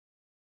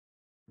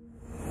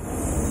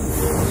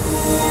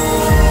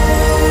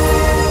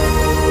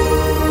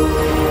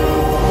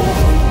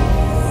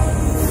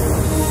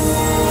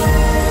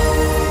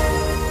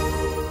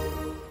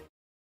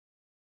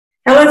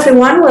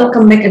everyone,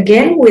 welcome back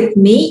again with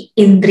me,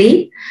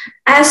 Indri,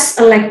 as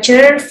a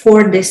lecturer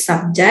for this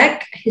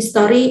subject,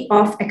 History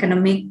of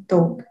Economic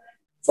Thought.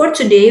 For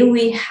today,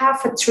 we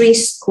have a three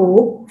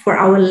scope for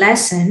our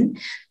lesson.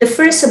 The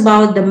first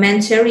about the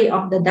main theory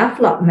of the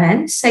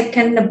development,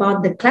 second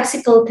about the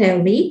classical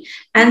theory,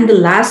 and the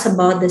last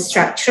about the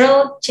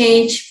structural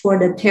change for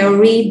the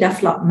theory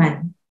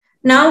development.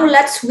 Now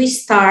we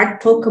start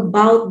talk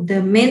about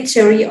the main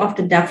theory of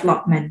the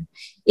development.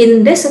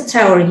 In this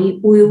theory,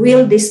 we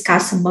will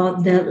discuss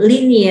about the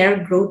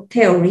linear growth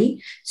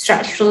theory,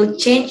 structural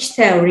change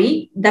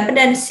theory,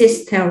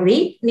 dependencies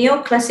theory,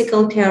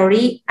 neoclassical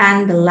theory,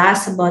 and the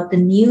last about the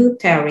new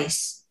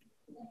theories.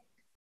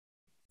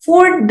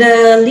 For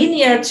the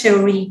linear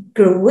theory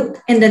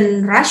growth and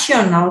the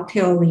rational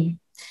theory,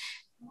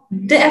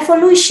 the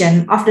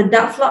evolution of the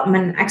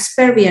development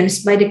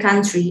experienced by the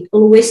country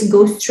always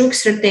goes through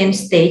certain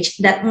stage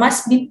that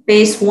must be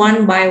paced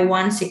one by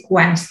one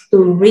sequence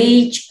to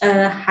reach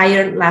a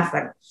higher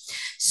level.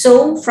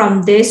 So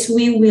from this,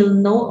 we will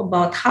know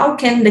about how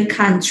can the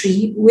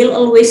country will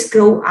always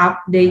grow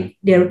up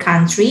their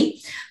country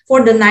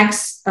for the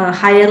next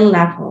higher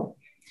level.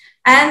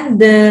 And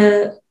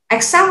the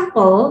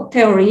example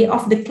theory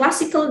of the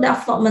classical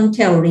development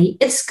theory,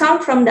 it's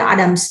come from the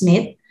Adam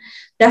Smith,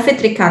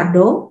 David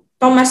Ricardo,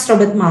 Thomas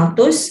Robert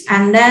Malthus,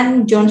 and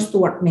then John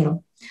Stuart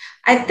Mill.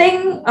 I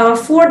think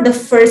for the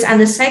first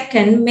and the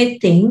second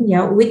meeting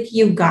with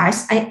you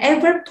guys, I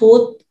ever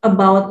thought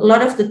about a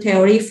lot of the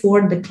theory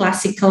for the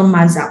classical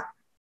mahzab.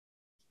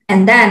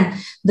 And then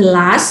the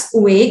last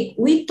week,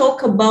 we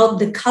talk about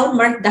the Karl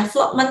Marx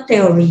development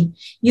theory.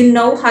 You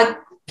know how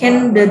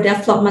can the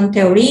development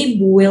theory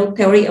will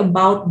theory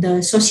about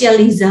the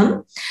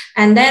socialism,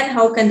 and then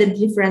how can the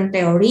different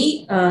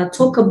theory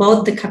talk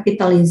about the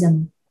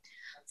capitalism.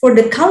 For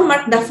the Karl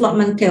Marx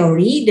development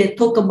theory, they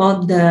talk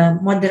about the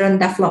modern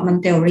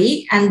development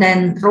theory, and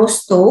then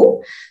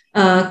Rostow,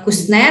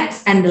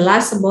 Kuznets, and the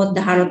last about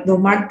the Harold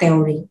Domart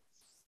theory.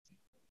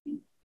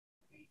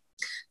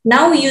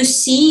 Now you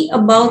see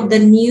about the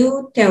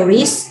new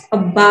theories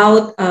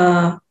about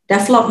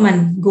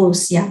development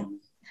goals.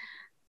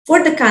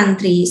 For the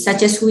country,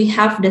 such as we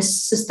have the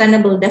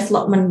sustainable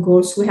development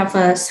goals, we have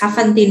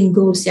 17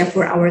 goals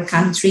for our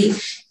country.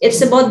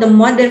 It's about the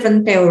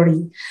modern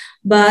theory.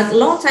 But a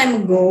long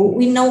time ago,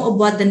 we know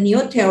about the new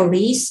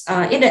theories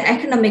in the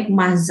economic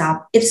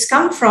mahzab. It's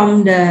come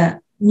from the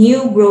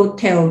new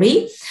growth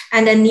theory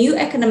and the new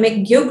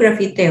economic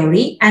geography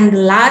theory and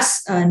the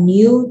last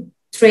new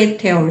trade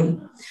theory.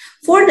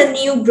 For the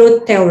new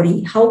growth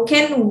theory, how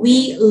can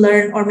we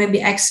learn or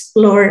maybe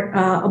explore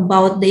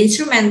about the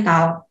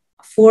instrumental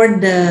for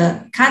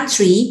the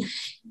country?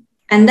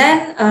 And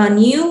then a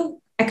new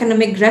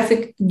economic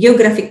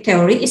geographic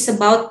theory is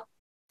about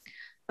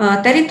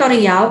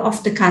territorial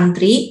of the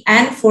country,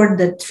 and for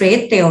the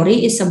trade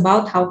theory is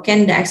about how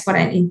can the export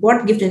and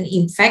import give an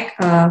impact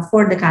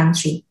for the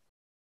country.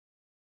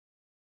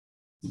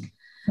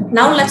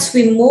 Now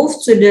we move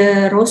to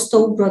the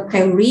Rostow growth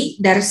theory.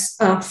 There's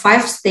 5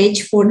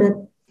 stages for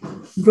the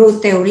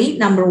growth theory.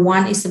 Number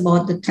 1 is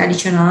about the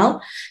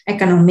traditional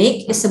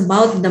economic. It's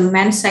about the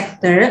main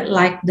sector,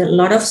 like the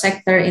lot of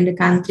sector in the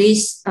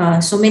countries,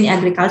 so many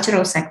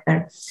agricultural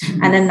sector.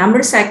 And then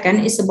number 2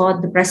 is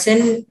about the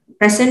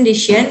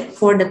presentation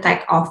for the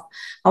take-off.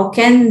 How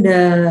can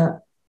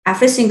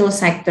every single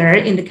sector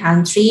in the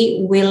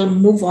country will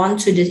move on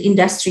to the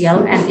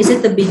industrial, and is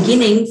it the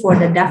beginning for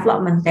the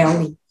development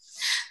theory?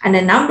 And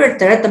then number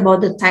 3 about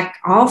the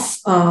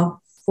take-off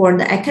for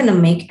the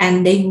economic,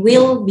 and they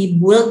will be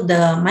built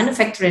the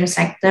manufacturing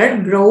sector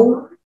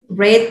grow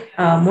rate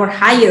more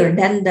higher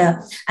than the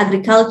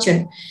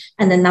agriculture.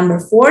 And then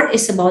number 4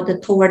 is about the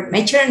toward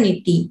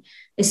maternity.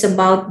 It's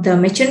about the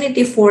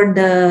maturity for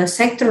the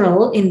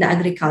sectoral in the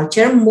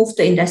agriculture, move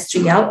to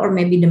industrial or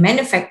maybe the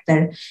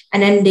manufacturer,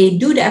 and then they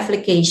do the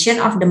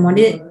application of the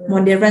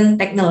modern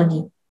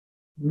technology.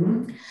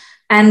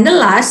 And the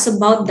last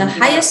about the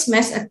highest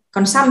mass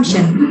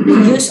consumption,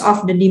 the use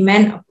of the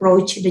demand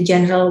approach, the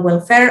general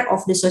welfare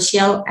of the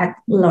social at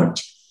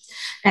large.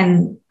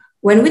 And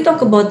when we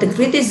talk about the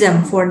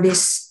criticism for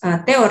this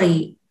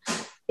theory,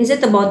 is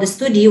it about the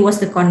study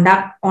was the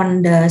conduct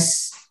on the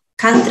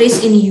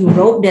countries in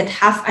Europe that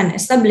have an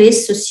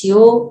established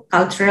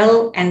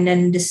socio-cultural and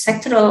then the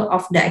sectoral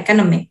of the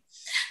economy.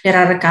 There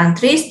are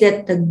countries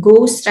that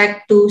go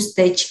straight to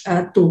stage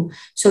 2.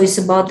 So it's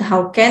about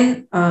how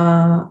can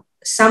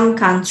some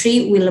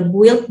country will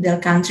build their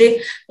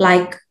country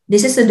like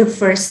this is the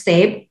first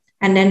step,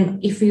 and then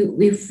if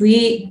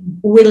we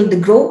will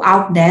grow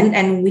out then,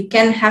 and we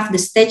can have the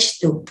stage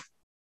 2.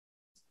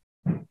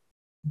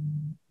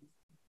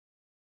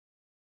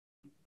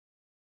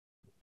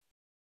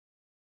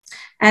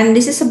 And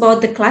this is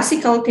about the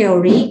classical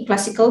theory.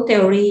 Classical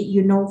theory,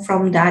 you know,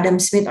 from the Adam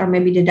Smith or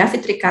maybe the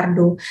David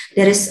Ricardo.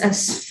 There is a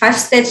 5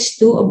 stage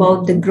 2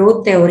 about the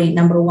growth theory.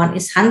 Number 1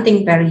 is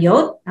hunting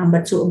period.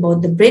 Number 2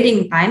 about the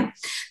breeding time.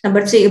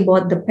 Number 3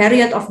 about the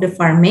period of the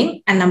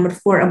farming. And number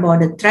 4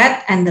 about the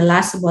trade. And the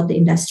last about the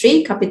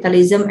industry,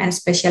 capitalism, and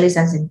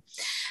specialization.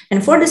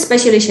 And for the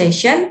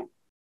specialization,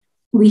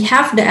 we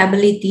have the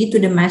ability to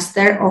the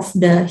master of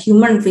the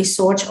human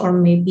resource, or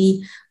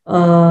maybe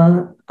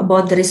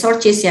about the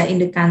resources in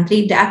the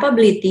country, the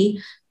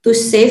ability to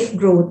save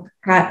growth,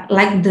 right?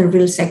 Like the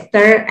real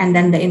sector, and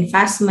then the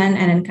investment,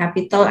 and then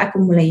capital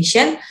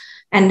accumulation.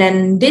 And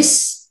then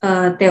this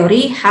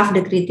theory have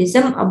the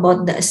criticism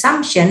about the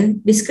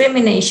assumption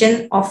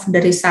discrimination of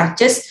the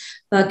researchers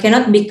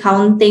cannot be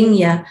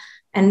counting,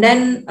 and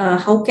then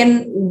how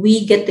can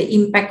we get the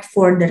impact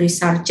for the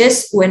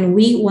researchers when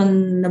we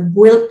want to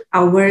build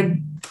our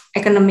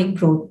economic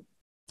growth?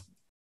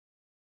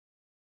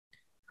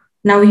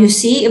 Now you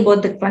see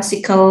about the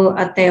classical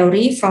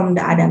theory from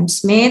the Adam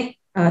Smith.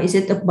 Is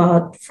it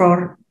about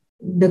for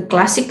the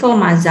classical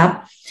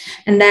mahzab?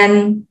 And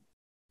then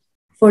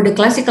for the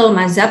classical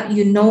mahzab,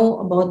 you know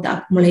about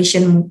the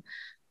accumulation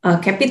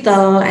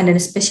capital, and then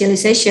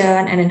specialization,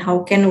 and then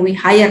how can we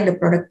hire the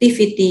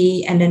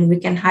productivity, and then we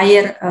can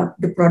hire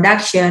the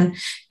production,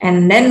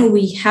 and then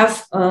we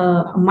have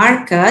a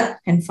market,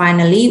 and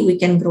finally we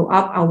can grow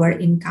up our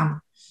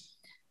income.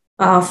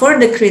 For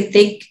the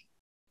critic,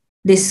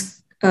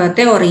 this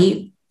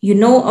theory, you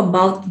know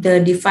about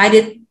the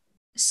divided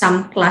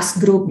some class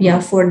group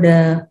for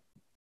the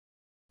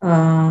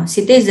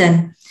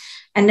citizen,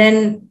 and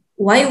then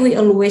why we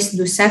always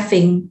do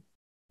saving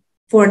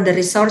for the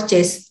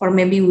resources, or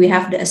maybe we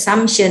have the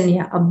assumption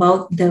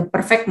about the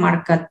perfect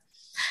market,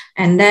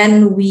 and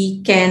then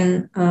we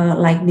can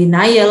like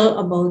denial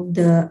about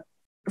the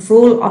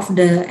rule of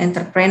the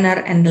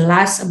entrepreneur, and the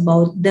last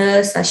about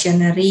the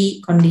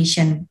stationary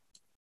condition.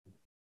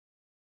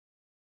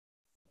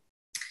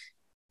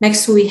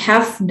 Next, we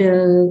have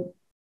the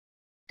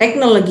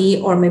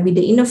technology, or maybe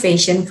the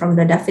innovation from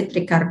the David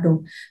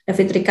Ricardo.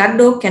 David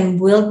Ricardo can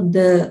build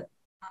the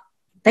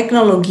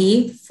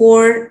technology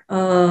for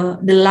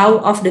the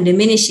law of the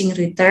diminishing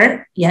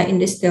return, in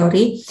this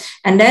theory.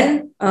 And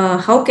then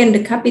how can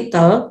the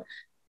capital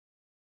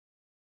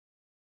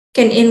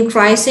can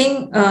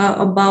increasing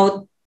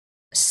about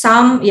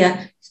some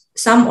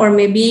or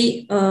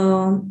maybe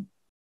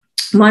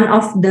one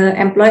of the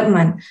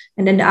employment,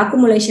 and then the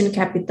accumulation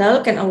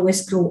capital can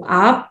always grow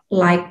up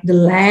like the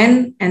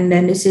land, and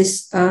then this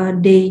is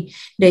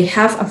they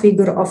have a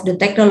figure of the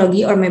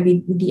technology, or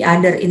maybe the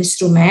other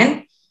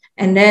instrument.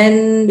 And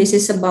then this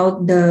is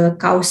about the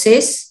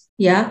causes,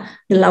 the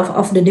law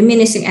of the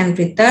diminishing and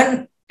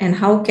return, and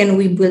how can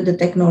we build the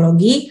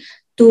technology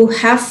to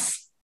have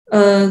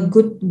a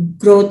good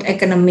growth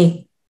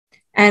economy.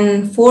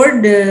 And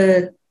for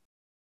the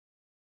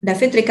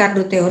David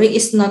Ricardo theory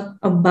is not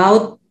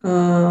about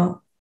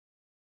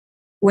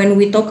when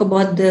we talk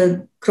about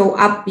the grow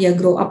up,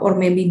 or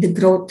maybe the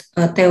growth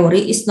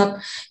theory is not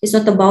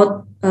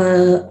about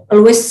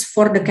always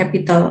for the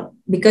capital,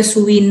 because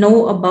we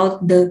know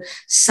about the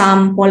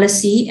some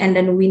policy, and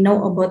then we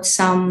know about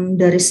some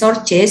the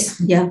resources,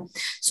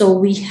 so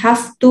we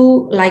have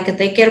to like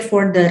take care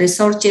for the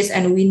resources,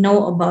 and we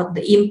know about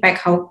the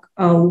impact how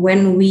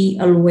when we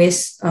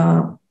always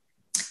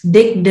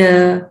dig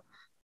the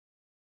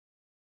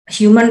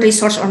human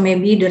resource, or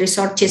maybe the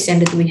resources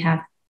that we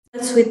have.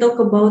 Let's we talk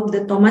about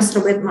the Thomas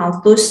Robert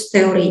Malthus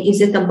theory.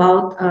 Is it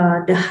about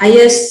the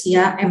highest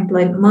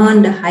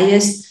employment, the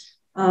highest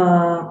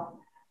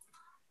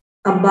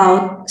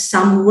about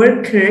some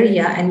worker,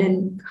 and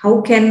then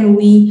how can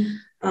we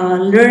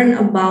learn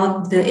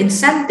about the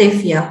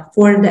incentive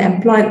for the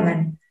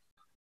employment.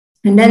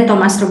 And then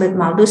Thomas Robert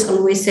Malthus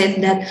always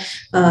said that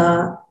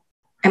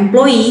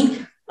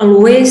employee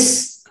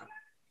always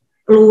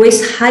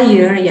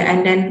higher,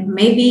 and then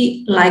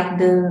maybe like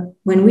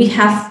when we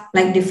have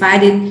like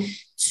divided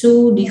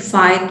 2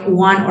 divide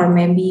 1, or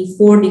maybe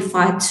 4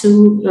 divide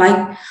 2,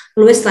 like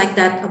always like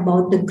that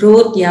about the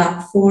growth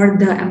for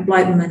the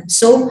employment.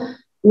 So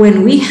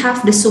when we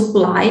have the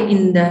supply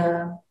in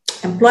the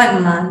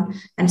employment,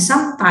 and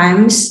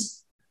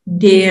sometimes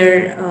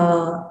their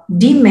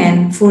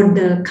demand for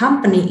the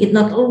company is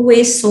not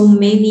always so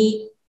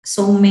many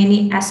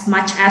as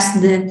much as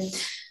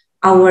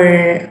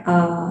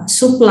our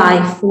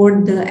supply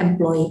for the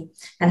employee.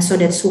 And so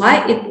that's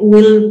why it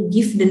will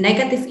give the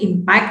negative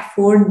impact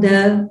for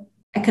the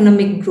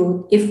economic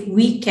growth if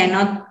we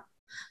cannot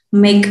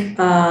make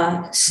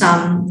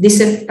some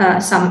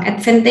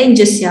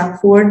advantages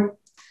for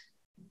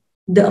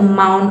the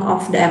amount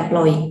of the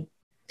employee.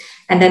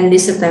 And then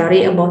this is a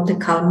theory about the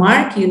Karl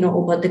Marx. You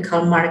know about the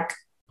Karl Marx,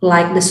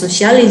 like the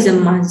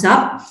socialism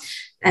mahzab,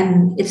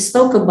 and it's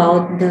talk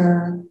about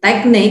the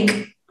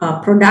technique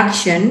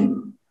production.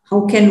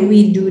 How can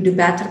we do the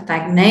better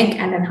technique,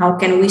 and then how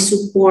can we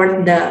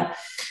support the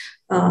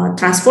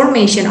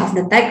transformation of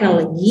the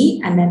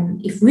technology? And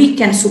then if we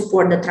can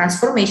support the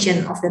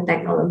transformation of the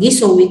technology,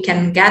 so we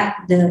can get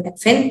the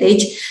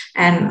advantage,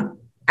 and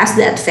as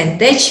the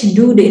advantage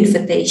do the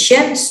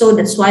invitation, so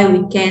that's why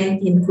we can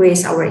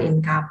increase our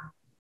income.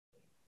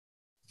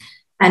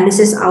 And this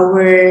is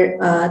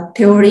our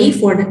theory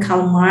for the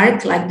Karl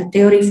Marx, like the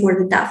theory for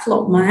the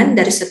development.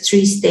 There is a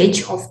 3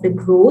 stage of the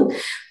growth.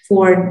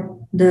 For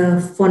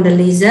the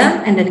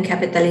feudalism, and then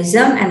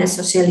capitalism, and the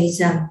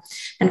socialism.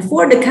 And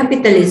for the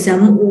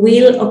capitalism,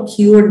 will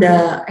occur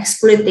the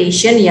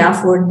exploitation, yeah,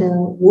 for the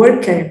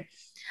worker.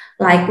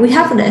 Like we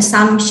have the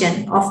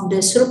assumption of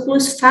the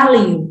surplus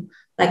value,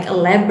 like a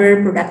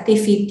labor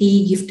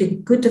productivity give the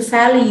good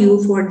value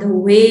for the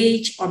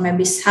wage or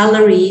maybe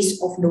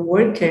salaries of the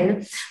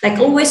worker, like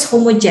always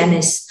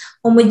homogeneous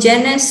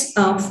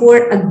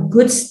for a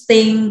good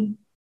thing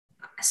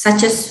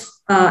such as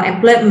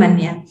employment,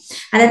 yeah,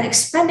 and then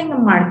expanding a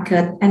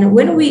market. And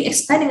when we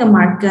expanding a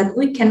market,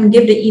 we can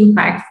give the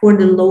impact for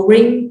the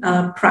lowering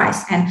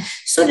price. And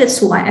so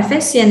that's why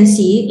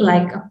efficiency,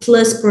 like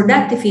plus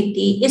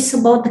productivity, is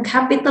about the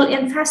capital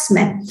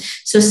investment.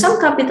 So some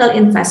capital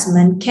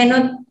investment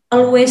cannot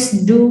always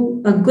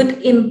do a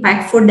good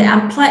impact for the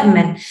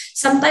employment.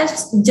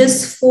 Sometimes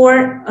just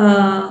for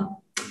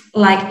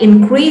like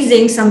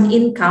increasing some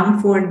income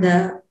for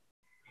the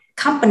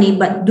company,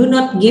 but do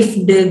not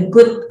give the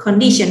good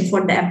condition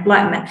for the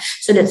employment.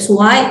 So that's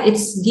why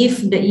it's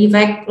give the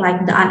effect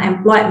like the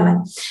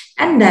unemployment.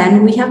 And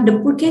then we have the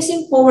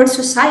purchasing power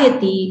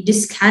society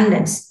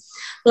discandence,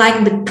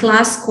 like the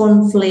class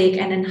conflict,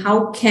 and then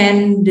how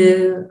can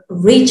the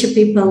rich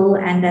people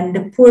and then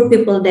the poor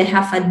people, they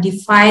have a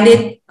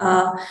divided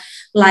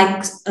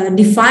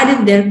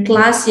divided their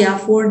class, yeah,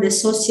 for the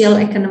social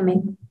economic.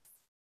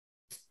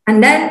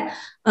 And then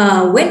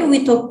when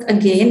we talk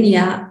again,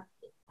 yeah,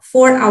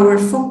 for our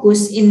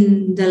focus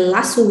in the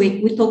last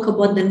week, we talk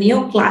about the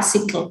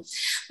neoclassical.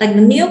 Like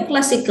the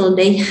neoclassical,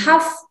 they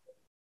have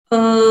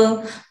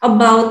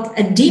about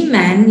a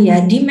demand,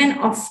 yeah, demand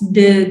of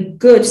the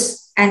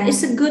goods, and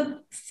it's a good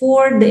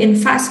for the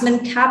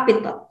investment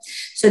capital.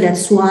 So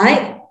that's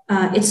why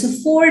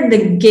it's for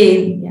the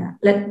gain. Yeah,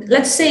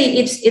 let's say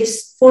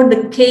it's for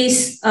the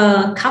case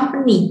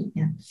company.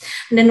 Yeah,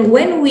 and then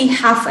when we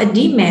have a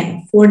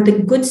demand for the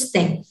goods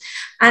thing,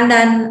 and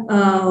then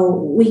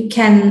we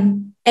can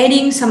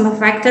adding some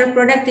factor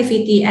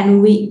productivity,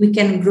 and we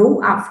can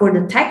grow up for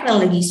the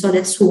technology. So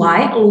that's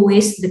why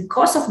always the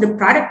cost of the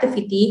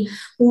productivity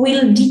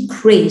will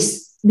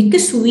decrease,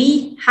 because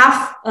we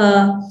have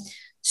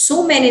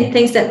so many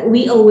things that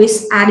we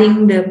always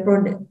adding the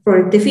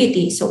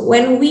productivity. So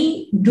when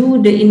we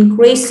do the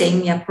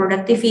increasing, yeah,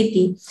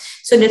 productivity,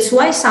 so that's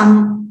why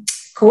some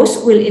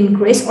cost will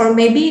increase, or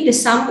maybe the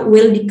sum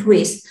will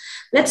decrease.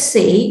 Let's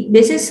say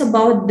this is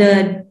about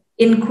the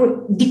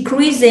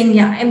decreasing,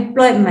 yeah,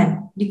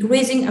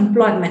 decreasing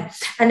employment,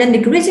 and then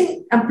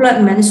decreasing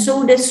employment.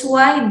 So that's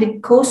why the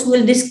cost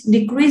will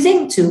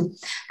decreasing too.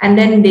 And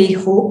then they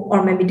hope,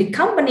 or maybe the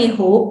company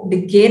hope,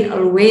 the gain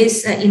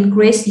always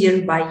increase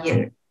year by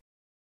year.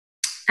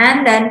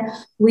 And then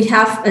we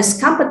have a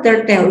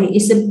Schumpeter theory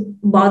is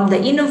about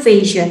the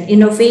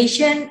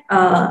innovation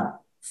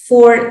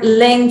for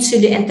linked to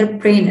the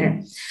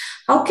entrepreneur.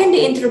 How can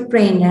the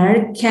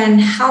entrepreneur can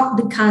help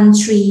the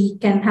country,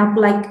 can help,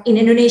 like in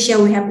Indonesia,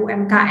 we have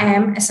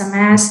UMKM,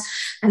 SMS,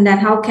 and then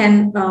how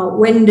can,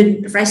 when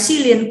the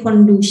resilient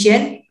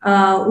condition,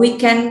 we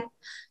can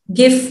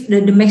give the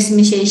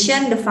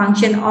maximization, the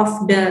function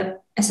of the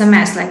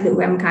SMS, like the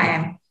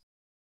UMKM.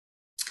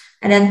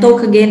 And then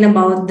talk again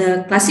about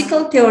the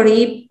classical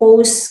theory,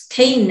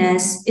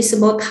 post-Keynes, is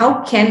about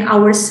how can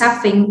our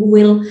saving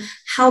will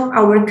help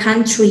our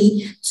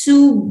country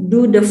to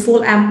do the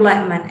full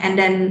employment, and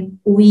then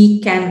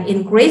we can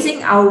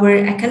increasing our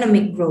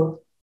economic growth.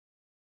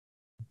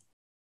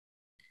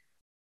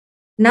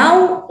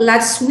 Now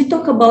we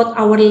talk about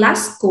our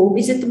last scope.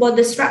 Is it about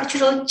the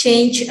structural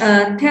change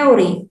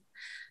theory?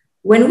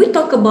 When we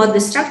talk about the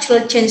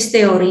structural change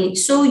theory,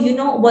 so you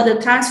know about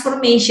the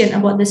transformation,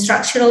 about the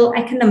structural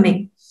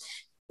economic.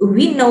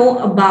 We know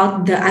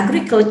about the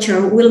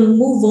agriculture will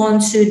move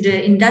on to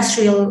the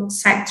industrial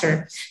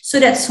sector. So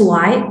that's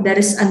why there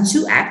is a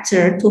two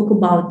actor talk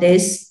about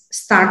this,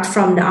 start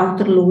from the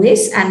Arthur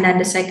Lewis, and then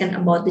the second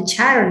about the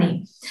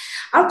Charney.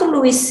 Arthur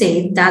Lewis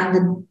said that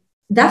the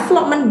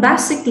development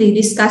basically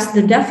discuss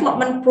the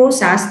development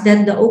process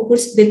that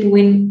occurs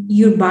between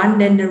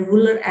urban and the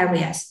rural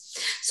areas.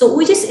 So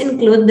which is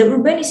include the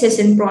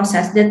urbanization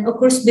process that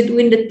occurs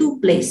between the two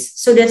places.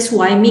 So that's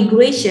why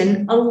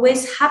migration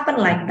always happen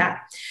like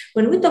that.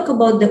 When we talk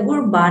about the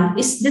urban,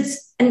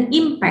 that's an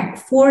impact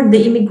for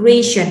the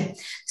immigration.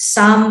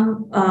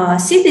 Some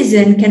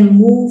citizen can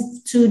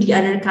move to the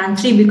other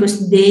country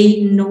because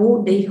they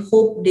know, they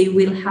hope they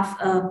will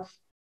have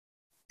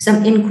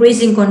some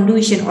increasing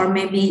condition, or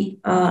maybe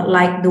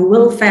like the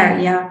welfare,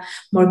 yeah,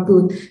 more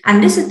good.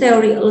 And this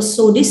theory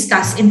also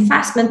discuss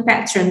investment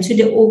pattern to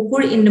the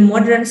occur in the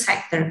modern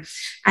sector,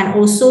 and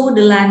also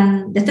the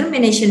land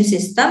determination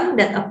system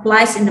that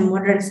applies in the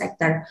modern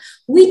sector,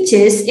 which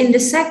is in the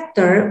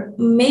sector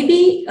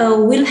maybe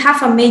will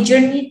have a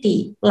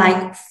majority,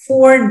 like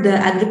for the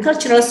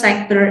agricultural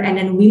sector, and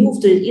then we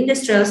move to the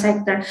industrial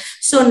sector.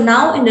 So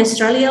now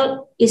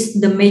industrial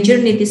is the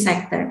majority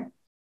sector.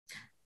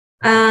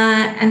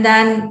 And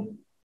then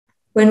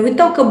when we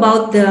talk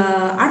about the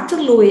Arthur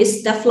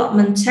Lewis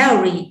development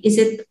theory, is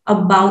it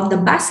about the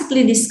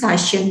basically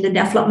discussion, the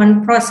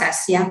development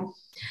process, yeah?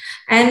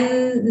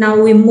 And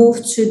now we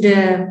move to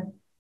the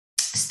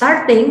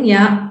starting,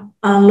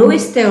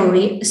 Lewis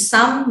theory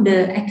assumed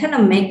the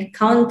economic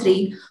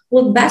country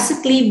will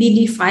basically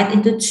be divided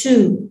into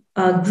two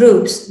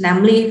groups,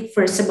 namely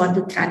first about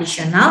the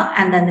traditional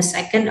and then the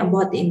second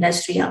about the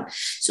industrial.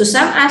 So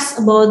some ask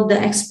about the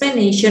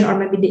explanation or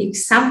maybe the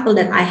example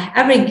that I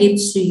ever give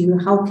to you.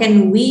 How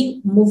can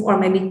we move or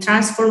maybe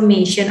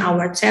transformation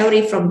our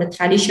theory from the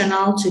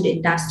traditional to the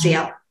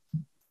industrial?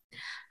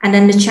 And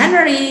then the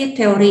January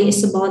theory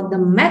is about the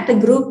meta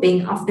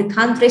grouping of the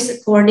countries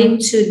according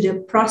to the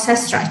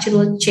process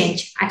structural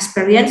change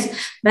experience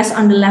based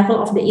on the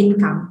level of the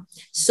income.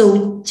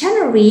 So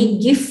January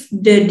give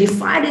the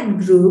divided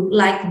group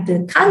like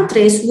the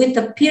countries with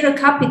a per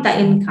capita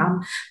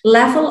income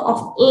level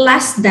of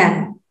less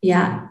than,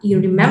 you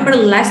remember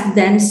less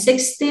than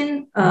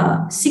 600,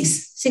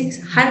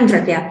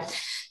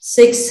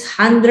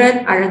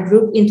 600 are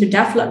grouped into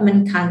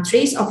development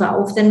countries, or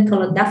often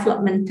called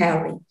development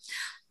theory.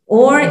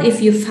 Or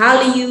if you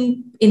value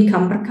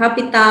income per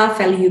capita,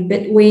 value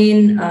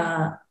between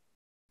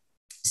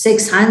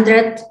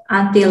 600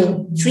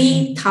 until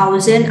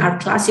 3,000 are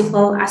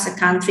classified as a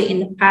country in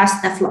the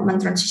past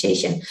development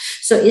transition.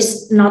 So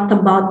it's not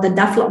about the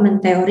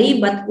development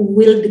theory, but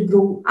will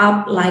grow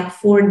up like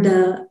for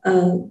the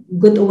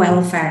good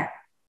welfare.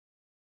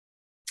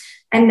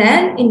 And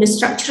then in the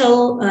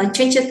structural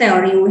change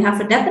theory, we have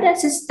a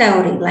dependencies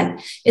theory, like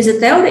is a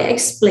theory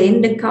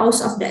explain the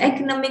cause of the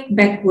economic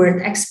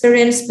backward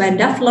experienced by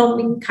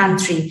developing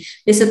country.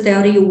 This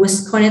theory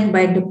was coined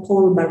by the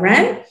Paul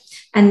Baran,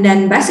 and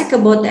then basic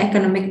about the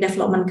economic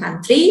development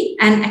country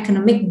and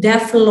economic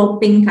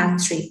developing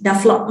country.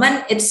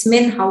 Development, it's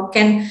mean how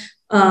can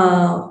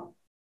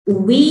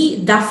we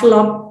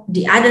develop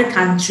the other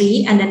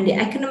country, and then the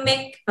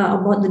economic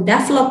about the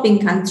developing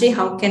country,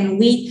 how can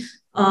we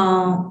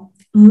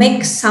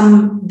make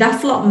some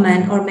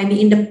development or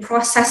maybe in the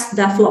process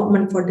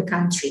development for the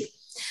country.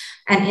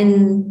 And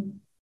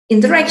in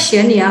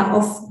interaction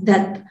of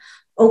that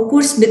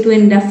occurs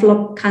between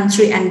developed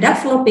country and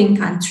developing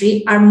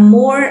country are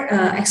more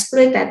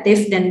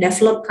exploitative than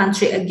developed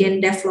country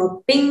again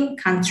developing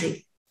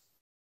country.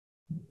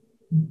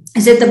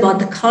 Is it about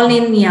the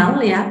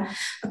colonial?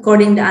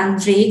 According to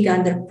Andre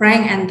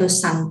Gander-Prank and Dos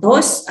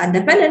Santos, a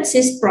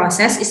dependencies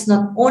process is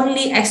not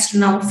only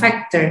external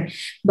factor,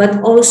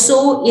 but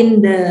also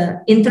in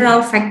the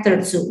internal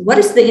factor too. What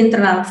is the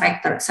internal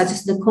factor? Such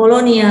as the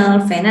colonial,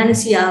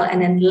 financial,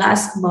 and then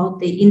last about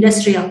the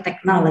industrial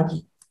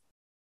technology.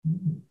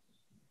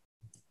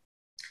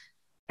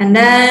 And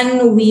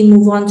then we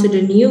move on to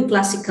the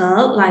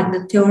neoclassical, like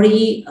the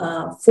theory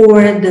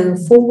for the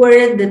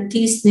forward,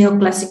 this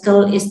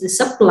neoclassical is the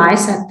supply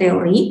side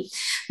theory.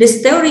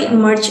 This theory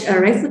emerged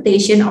a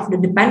refutation of the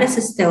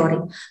dependencies theory.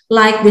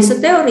 Like this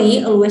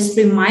theory always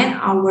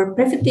remind our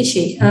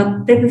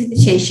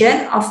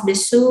privatization of the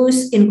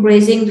source,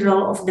 increasing the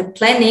role of the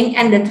planning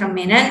and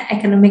determinant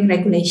economic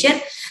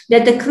regulation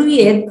that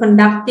create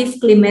conductive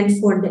climate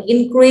for the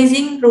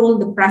increasing role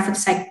the private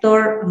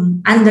sector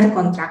under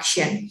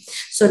contraction.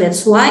 So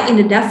that's why in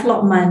the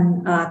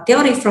development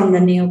theory from the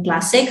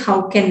neoclassic,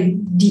 how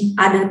can the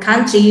other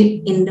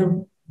country in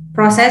the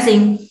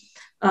processing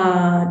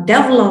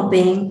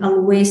developing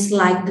always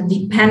like the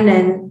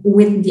dependent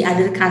with the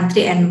other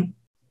country, and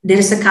there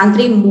is a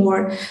country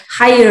more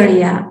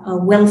higher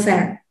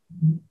welfare.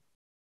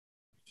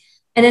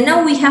 And then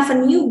now we have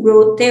a new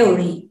growth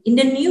theory. In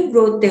the new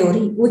growth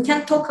theory, we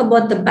can talk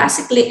about the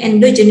basically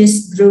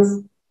endogenous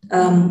growth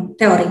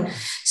theory.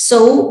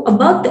 So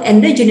about the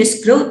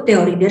endogenous growth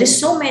theory, there is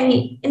so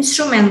many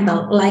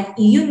instrumental, like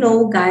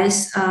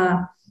guys,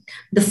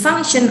 the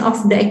function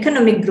of the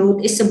economic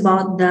growth is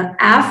about the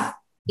F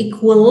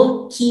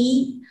equal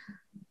key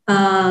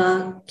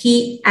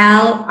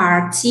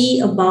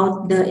LRT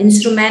about the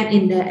instrument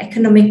in the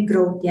economic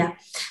growth,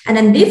 and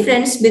then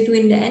difference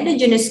between the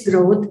endogenous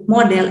growth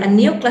model and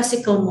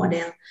neoclassical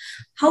model.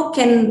 How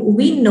can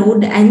we know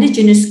the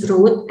endogenous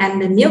growth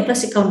and the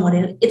neoclassical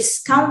model?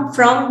 It's come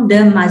from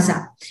the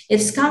mahzab.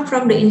 It's come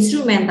from the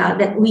instrumental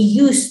that we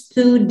use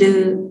to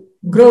the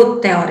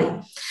growth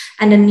theory.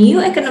 And the new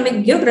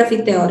economic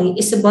geography theory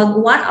is about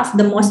one of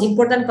the most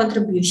important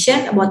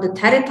contribution about the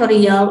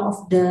territorial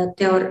of the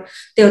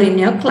theory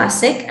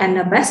neoclassic, and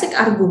the basic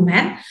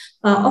argument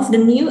of the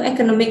new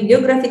economic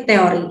geography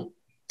theory.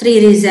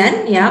 3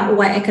 reasons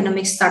why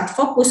economics start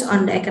focus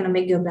on the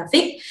economic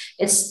geographic.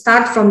 It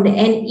start from the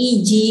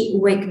NEG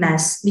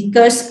weakness,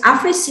 because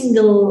every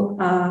single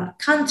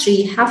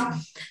country have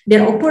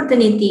their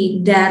opportunity,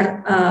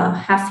 their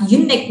have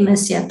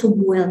uniqueness to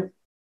build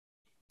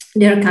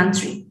their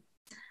country.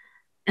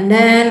 And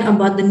then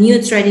about the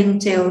new trading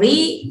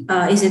theory,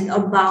 is it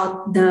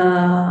about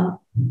the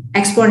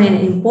export and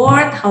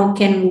import? How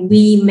can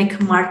we make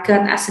a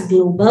market as a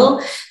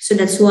global? So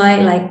that's why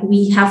like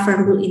we have a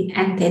rule in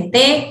NTT,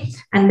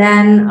 and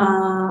then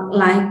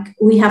like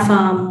we have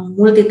a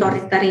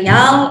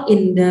multi-territorial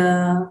in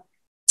the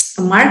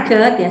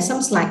market,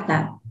 something like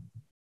that.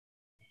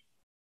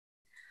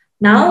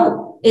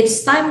 Now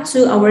it's time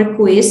to our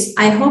quiz.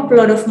 I hope a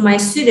lot of my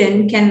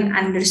students can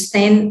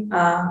understand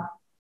a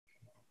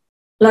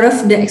lot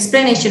of the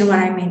explanation what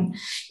I mean.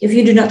 If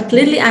you do not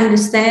clearly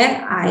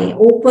understand, I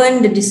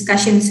open the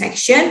discussion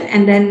section,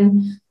 and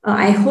then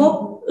I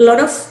hope a lot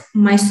of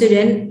my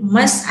students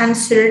must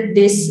answer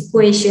this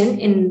question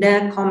in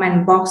the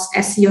comment box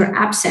as your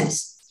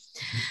absence.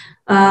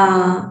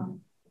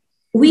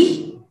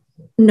 We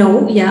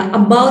know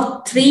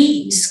about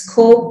three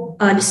scope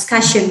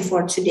discussion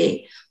for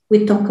today.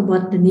 We talk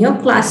about the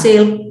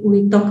neoclassical,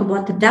 we talk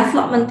about the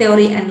development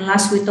theory, and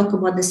last we talk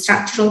about the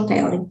structural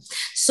theory.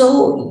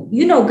 So,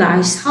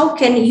 guys, how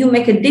can you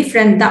make a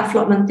different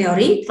development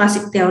theory,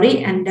 classic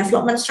theory, and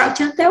development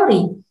structural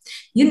theory?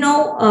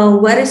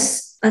 Where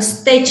is a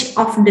stage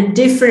of the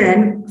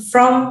different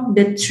from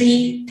the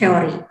three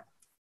theory?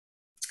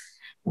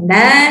 And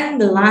then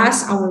the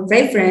last, our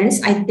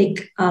reference, I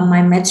take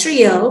my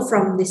material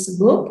from this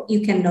book.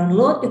 You can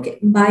download, you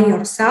can buy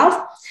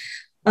yourself.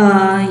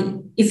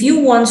 If you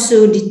want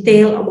to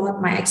detail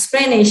about my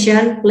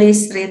explanation,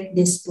 please read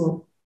this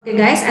book. Okay,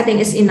 guys, I think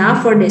it's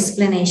enough for the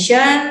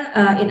explanation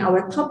in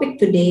our topic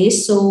today.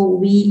 So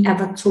we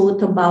have a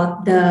thought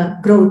about the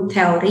growth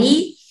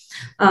theory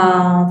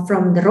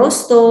from the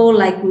Rosto,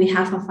 like we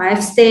have a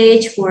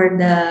 5-stage for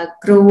the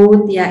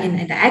growth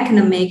in the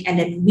economic, and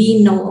then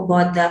we know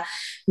about the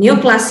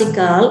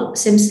neoclassical.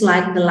 Seems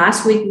like the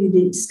last week we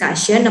did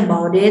discussion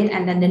about it,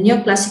 and then the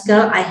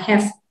neoclassical I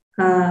have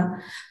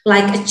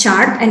like a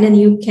chart, and then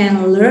you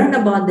can learn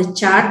about the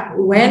chart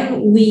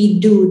when we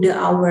do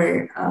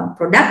our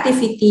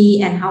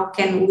productivity, and how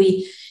can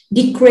we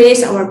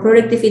decrease our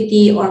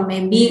productivity, or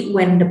maybe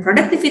when the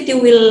productivity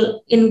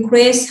will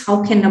increase,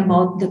 how can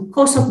about the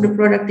cost of the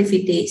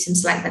productivity,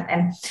 things like that.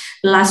 And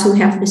last we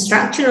have the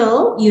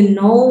structural,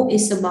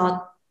 is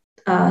about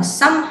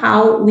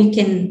somehow we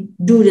can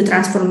do the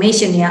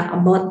transformation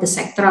about the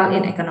sectoral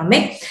in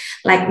economic.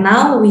 Like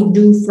now we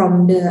do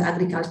from the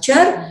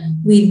agriculture,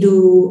 we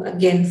do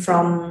again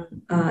from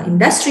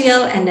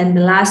industrial, and then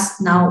the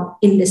last now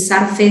in the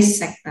service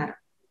sector.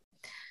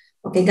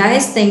 Okay,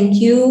 guys, thank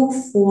you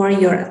for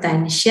your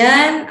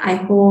attention. I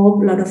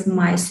hope a lot of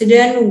my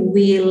students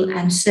will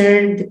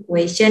answer the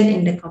question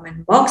in the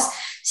comment box.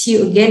 See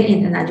you again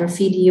in another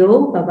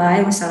video.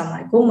 Bye-bye.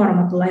 Wassalamualaikum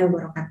warahmatullahi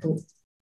wabarakatuh.